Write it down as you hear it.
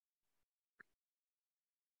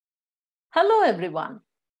Hello everyone.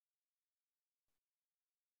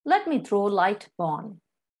 Let me throw light upon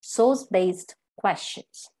source-based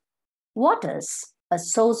questions. What is a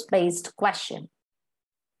source-based question?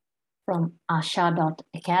 From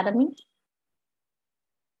Asha.Academy.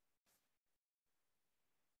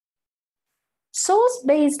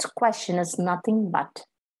 Source-based question is nothing but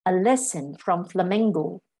a lesson from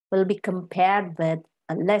Flamingo will be compared with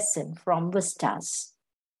a lesson from Vistas,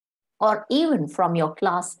 or even from your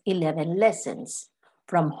class 11 lessons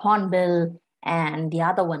from Hornbill and the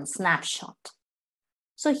other one Snapshot.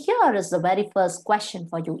 So here is the very first question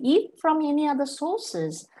for you. If from any other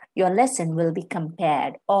sources, your lesson will be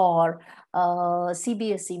compared, or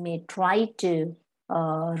CBSE may try to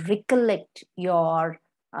recollect your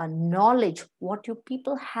knowledge, what you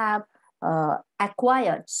people have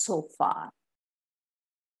acquired so far.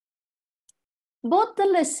 Both the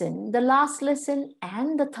lesson, the last lesson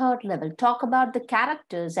and the third level talk about the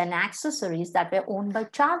characters and accessories that were owned by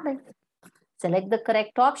Charlie. Select the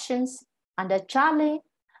correct options. Under Charlie,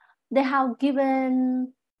 they have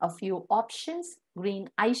given a few options: green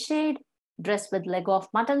eye shade, dress with leg of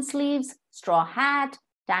mutton sleeves, straw hat,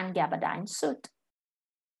 tan gabardine suit.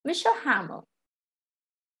 Mr. Hammer,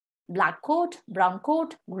 black coat, brown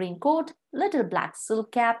coat, green coat, little black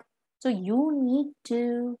silk cap. So you need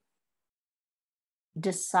to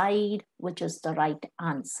decide which is the right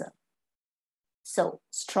answer. So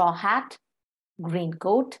straw hat, green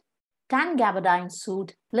coat, tan gabardine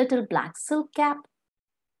suit, little black silk cap.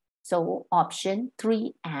 So option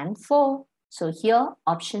 3 and 4. So here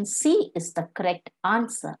option C is the correct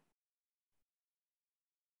answer.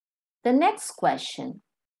 The next question.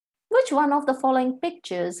 Which one of the following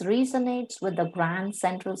pictures resonates with the Grand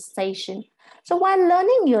Central Station? So while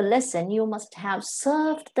learning your lesson, you must have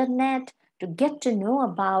surfed the net to get to know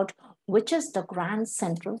about which is the Grand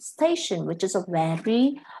Central Station, which is a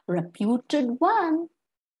very reputed one.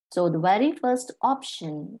 So the very first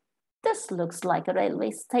option, this looks like a railway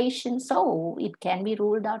station, so it can be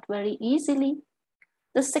ruled out very easily.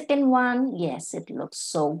 The second one, yes, it looks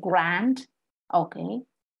so grand. Okay.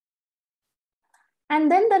 And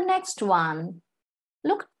then the next one,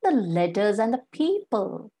 look at the letters and the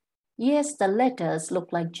people. Yes, the letters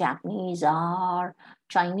look like Japanese or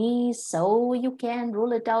Chinese, so you can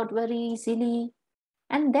rule it out very easily.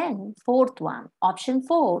 And then fourth one, option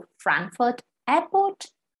 4, Frankfurt Airport.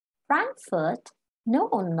 Frankfurt? No,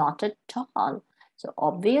 not at all. So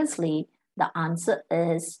obviously the answer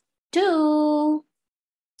is 2.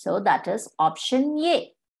 So that is option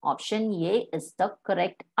A. Option A is the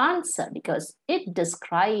correct answer because it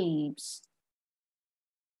describes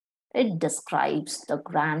the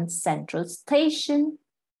Grand Central Station.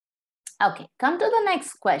 Okay, come to the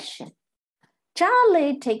next question.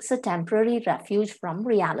 Charlie takes a temporary refuge from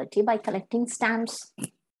reality by collecting stamps.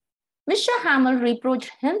 Mr. Hamel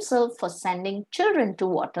reproached himself for sending children to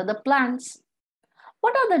water the plants.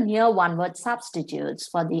 What are the near one-word substitutes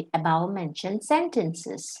for the above-mentioned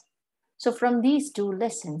sentences? So from these two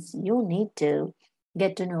lessons, you need to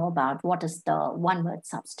get to know about what is the one-word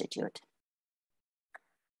substitute.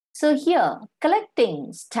 So here,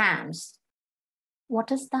 collecting stamps,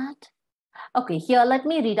 what is that? Okay, here let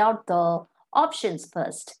me read out the options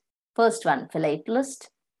first. First one, philatelist.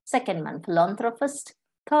 Second one, philanthropist.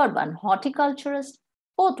 Third one, horticulturist.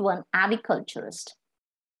 Fourth one, aviculturist.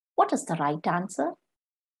 What is the right answer?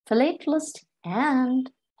 Philatelist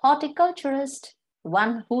and horticulturist,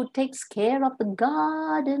 one who takes care of the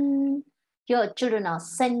garden. Here, children are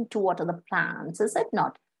sent to water the plants, is it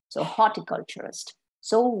not? So, horticulturist.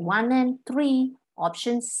 So, 1 and 3,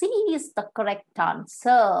 option C is the correct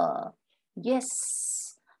answer.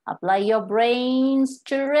 Yes, apply your brains,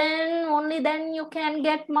 children, only then you can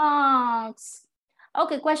get marks.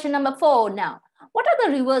 Okay, question number 4 now. What are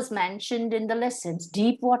the rivers mentioned in the lessons?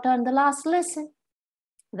 Deep water in the last lesson.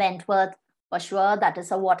 Wentworth, for sure, that is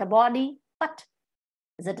a water body. But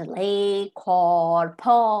is it a lake or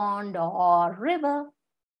pond or river?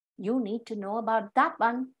 You need to know about that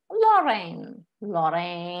one. Lorraine.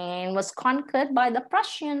 Lorraine was conquered by the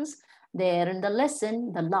Prussians. There in the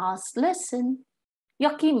lesson, the last lesson.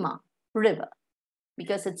 Yakima River,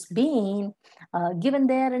 because it's been given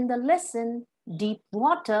there in the lesson. Deep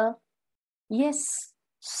water. Yes,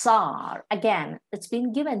 Saar. Again, it's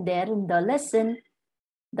been given there in the lesson.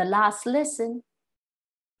 The last lesson,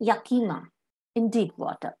 Yakima, in deep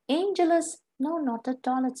water. Angelus, no, not at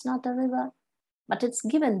all, it's not a river, but it's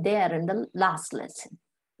given there in the last lesson.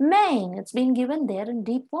 Maine, it's been given there in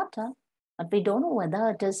deep water, but we don't know whether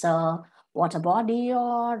it is a water body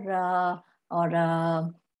or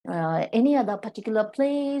any other particular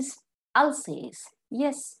place. Alsace,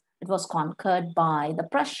 yes, It was conquered by the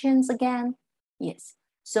Prussians again. Yes.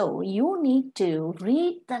 So you need to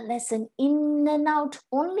read the lesson in and out.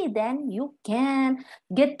 Only then you can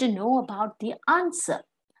get to know about the answer.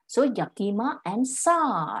 So Yakima and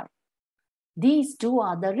Sar. These two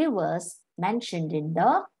are the rivers mentioned in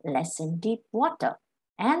the lesson Deep Water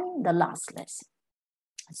and the last lesson.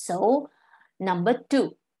 So number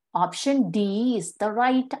 2, option D is the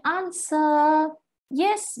right answer.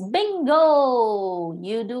 Yes, bingo!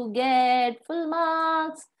 You do get full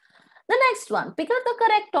marks. The next one, pick up the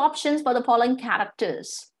correct options for the following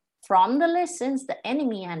characters. From the lessons, The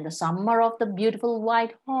Enemy and the Summer of the Beautiful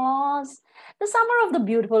White Horse. The Summer of the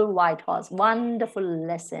Beautiful White Horse, wonderful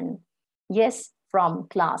lesson. Yes, from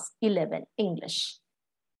class 11 English.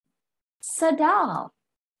 Sadaf.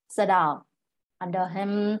 Sadaf. Under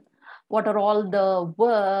him, what are all the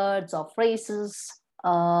words or phrases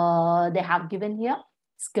they have given here?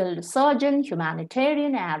 Skilled surgeon,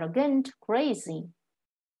 humanitarian, arrogant, crazy.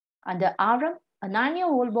 Under Aram, a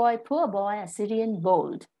 9-year-old boy, poor boy, Assyrian,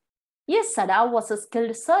 bold. Yes, Sadaf was a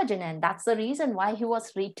skilled surgeon, and that's the reason why he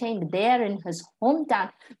was retained there in his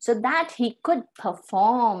hometown, so that he could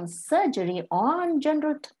perform surgery on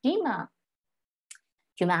General Takima.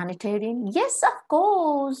 Humanitarian, yes, of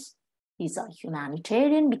course. He's a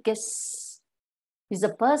humanitarian because he's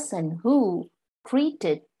a person who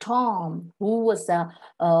treated Tom, who was a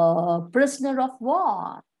prisoner of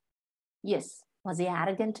war. Yes. Was he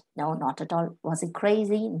arrogant? No, not at all. Was he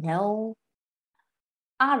crazy? No.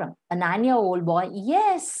 Aram, a 9-year-old boy?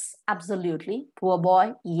 Yes, absolutely. Poor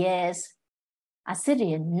boy? Yes.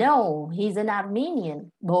 Assyrian? No, he's an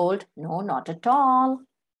Armenian. Bold? No, not at all.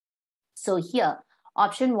 So here,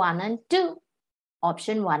 option 1 and 2.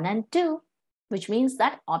 Option 1 and 2, which means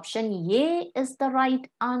that option A is the right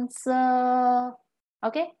answer.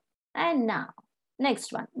 Okay, and now,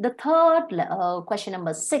 next one. The third question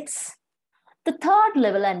number 6. The third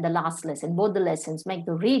level and the last lesson, both the lessons make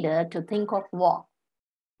the reader to think of war.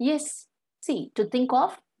 Yes, see, to think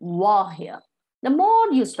of war here. The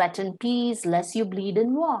more you sweat in peace, less you bleed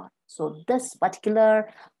in war. So this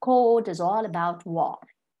particular quote is all about war.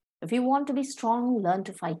 If you want to be strong, learn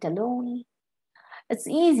to fight alone. It's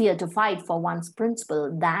easier to fight for one's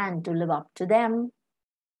principle than to live up to them.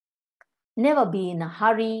 Never be in a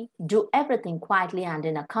hurry. Do everything quietly and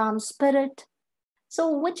in a calm spirit. So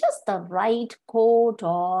which is the right quote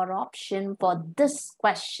or option for this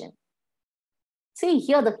question? See,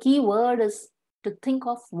 here the key word is to think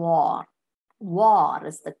of war. War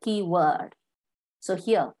is the key word. So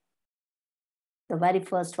here, the very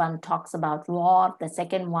first one talks about war, the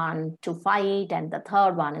second one to fight, and the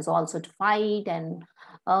third one is also to fight, and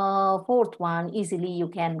fourth one, easily you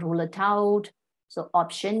can rule it out. So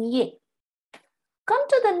option A. Come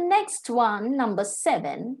to the next one, number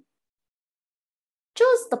 7.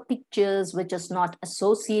 Choose the pictures which is not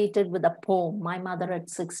associated with the poem, My Mother at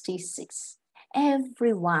 66.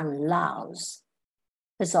 Everyone loves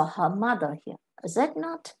his or her mother here, is it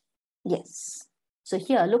not? Yes. So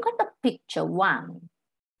here, look at the picture 1.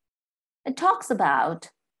 It talks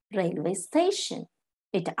about railway station.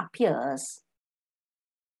 It appears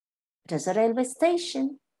it is a railway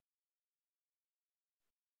station.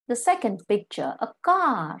 The second picture, a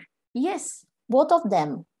car. Yes, both of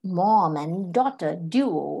them, mom and daughter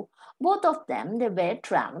duo, both of them, they were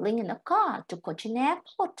traveling in a car to Cochin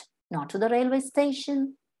Airport, not to the railway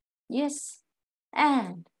station. Yes,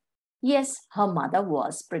 and yes, her mother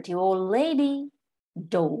was pretty old lady,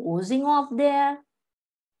 dozing off there.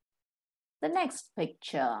 The next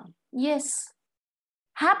picture, yes,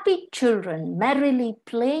 happy children merrily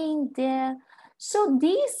playing there. So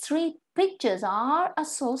these 3 pictures are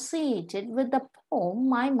associated with the poem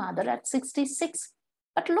My Mother at 66.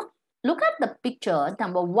 But look at the picture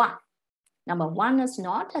number 1. Number 1 is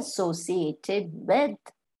not associated with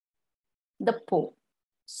the poem.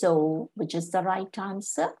 So which is the right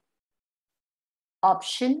answer?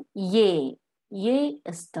 Option A. A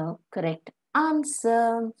is the correct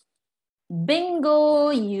answer. Bingo,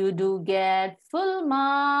 you do get full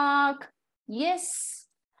mark. Yes.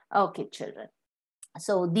 Okay, children.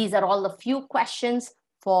 So these are all the few questions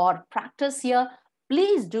for practice here.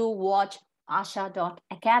 Please do watch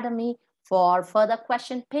Asha.Academy for further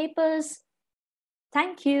question papers.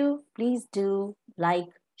 Thank you. Please do like,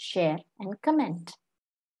 share, and comment.